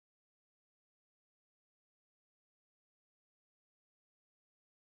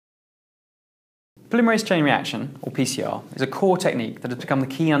Polymerase chain reaction, or PCR, is a core technique that has become the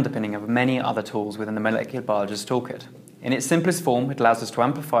key underpinning of many other tools within the molecular biologist's toolkit. In its simplest form, it allows us to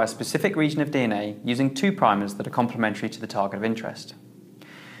amplify a specific region of DNA using two primers that are complementary to the target of interest.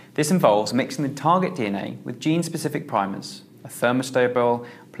 This involves mixing the target DNA with gene-specific primers, a thermostable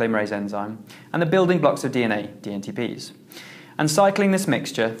polymerase enzyme, and the building blocks of DNA, DNTPs, and cycling this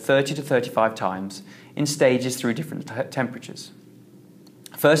mixture 30 to 35 times in stages through different temperatures.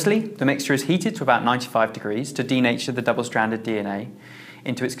 Firstly, the mixture is heated to about 95 degrees to denature the double-stranded DNA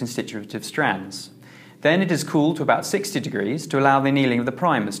into its constitutive strands. Then it is cooled to about 60 degrees to allow the annealing of the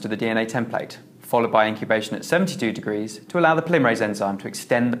primers to the DNA template, followed by incubation at 72 degrees to allow the polymerase enzyme to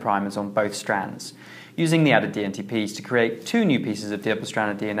extend the primers on both strands, using the added DNTPs to create two new pieces of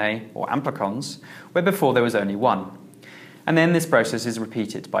double-stranded DNA, or amplicons, where before there was only one. And then this process is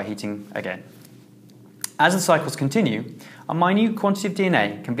repeated by heating again. As the cycles continue, a minute quantity of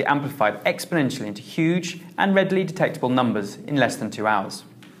DNA can be amplified exponentially into huge and readily detectable numbers in less than 2 hours.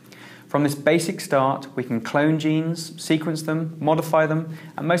 From this basic start, we can clone genes, sequence them, modify them,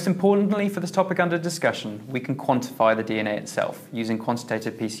 and most importantly for this topic under discussion, we can quantify the DNA itself using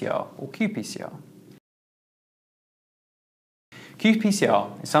quantitative PCR, or qPCR.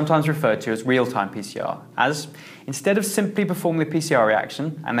 qPCR is sometimes referred to as real-time PCR, as instead of simply performing the PCR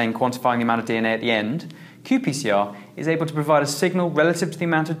reaction and then quantifying the amount of DNA at the end, qPCR is able to provide a signal relative to the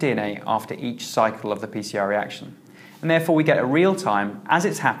amount of DNA after each cycle of the PCR reaction. And therefore we get a real-time, as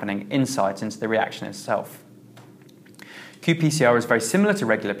it's happening, insight into the reaction itself. qPCR is very similar to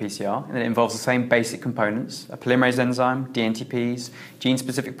regular PCR in that it involves the same basic components, a polymerase enzyme, DNTPs,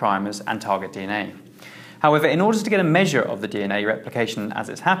 gene-specific primers, and target DNA. However, in order to get a measure of the DNA replication as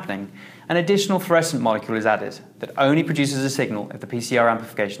it's happening, an additional fluorescent molecule is added that only produces a signal if the PCR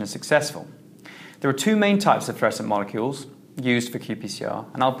amplification is successful. There are two main types of fluorescent molecules used for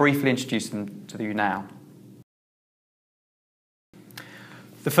qPCR, and I'll briefly introduce them to you now.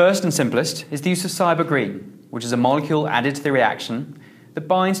 The first and simplest is the use of cybergreen, which is a molecule added to the reaction that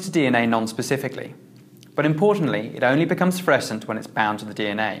binds to DNA non-specifically. But importantly, it only becomes fluorescent when it's bound to the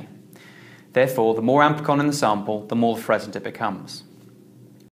DNA. Therefore, the more amplicon in the sample, the more fluorescent it becomes.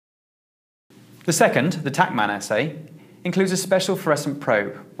 The second, the TACMAN assay, includes a special fluorescent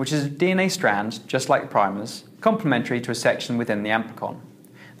probe, which is a DNA strand, just like primers, complementary to a section within the amplicon.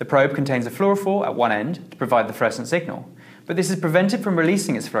 The probe contains a fluorophore at one end to provide the fluorescent signal, but this is prevented from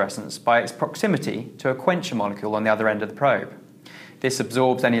releasing its fluorescence by its proximity to a quencher molecule on the other end of the probe. This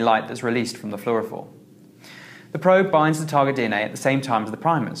absorbs any light that's released from the fluorophore. The probe binds the target DNA at the same time as the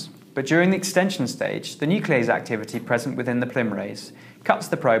primers, but during the extension stage, the nuclease activity present within the polymerase cuts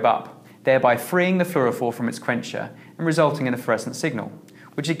the probe up, thereby freeing the fluorophore from its quencher and resulting in a fluorescent signal,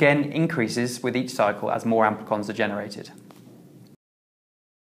 which again increases with each cycle as more amplicons are generated.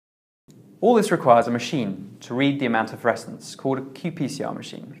 All this requires a machine to read the amount of fluorescence, called a qPCR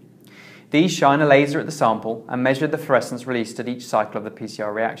machine. These shine a laser at the sample and measure the fluorescence released at each cycle of the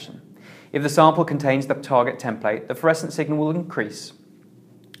PCR reaction. If the sample contains the target template, the fluorescent signal will increase.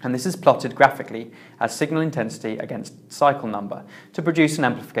 And this is plotted graphically as signal intensity against cycle number to produce an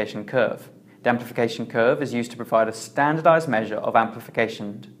amplification curve. The amplification curve is used to provide a standardized measure of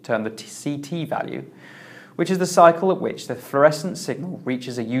amplification termed the CT value, which is the cycle at which the fluorescent signal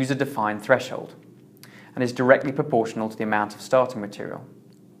reaches a user-defined threshold and is directly proportional to the amount of starting material.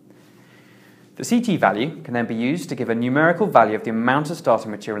 The CT value can then be used to give a numerical value of the amount of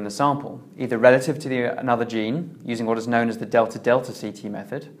starting material in the sample, either relative to another gene, using what is known as the delta-delta CT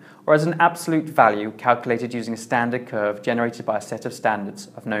method, or as an absolute value calculated using a standard curve generated by a set of standards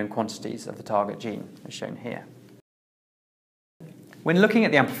of known quantities of the target gene, as shown here. When looking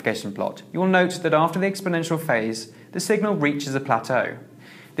at the amplification plot, you will note that after the exponential phase, the signal reaches a plateau.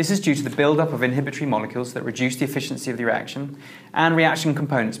 This is due to the build-up of inhibitory molecules that reduce the efficiency of the reaction and reaction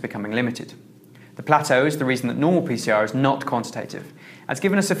components becoming limited. The plateau is the reason that normal PCR is not quantitative, as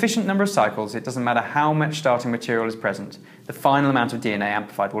given a sufficient number of cycles, it doesn't matter how much starting material is present, the final amount of DNA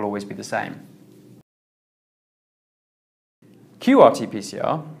amplified will always be the same.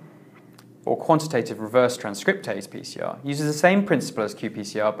 qRT-PCR, or quantitative reverse transcriptase PCR, uses the same principle as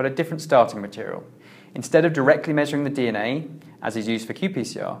qPCR but a different starting material. Instead of directly measuring the DNA, as is used for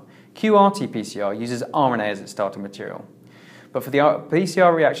qPCR, qRT-PCR uses RNA as its starting material. But for the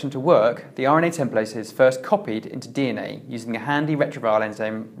PCR reaction to work, the RNA template is first copied into DNA using a handy retroviral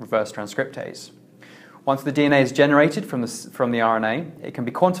enzyme reverse transcriptase. Once the DNA is generated from the RNA, it can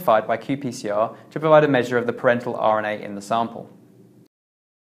be quantified by qPCR to provide a measure of the parental RNA in the sample.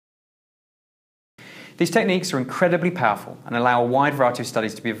 These techniques are incredibly powerful and allow a wide variety of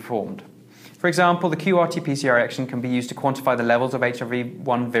studies to be performed. For example, the qRT-PCR reaction can be used to quantify the levels of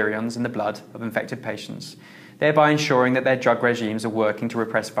HIV-1 virions in the blood of infected patients, thereby ensuring that their drug regimes are working to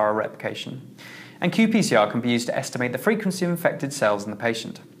repress viral replication. And qPCR can be used to estimate the frequency of infected cells in the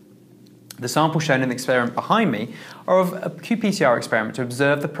patient. The samples shown in the experiment behind me are of a qPCR experiment to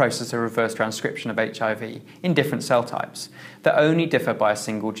observe the process of reverse transcription of HIV in different cell types that only differ by a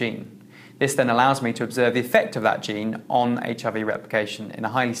single gene. This then allows me to observe the effect of that gene on HIV replication in a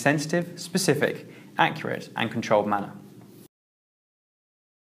highly sensitive, specific, accurate and controlled manner.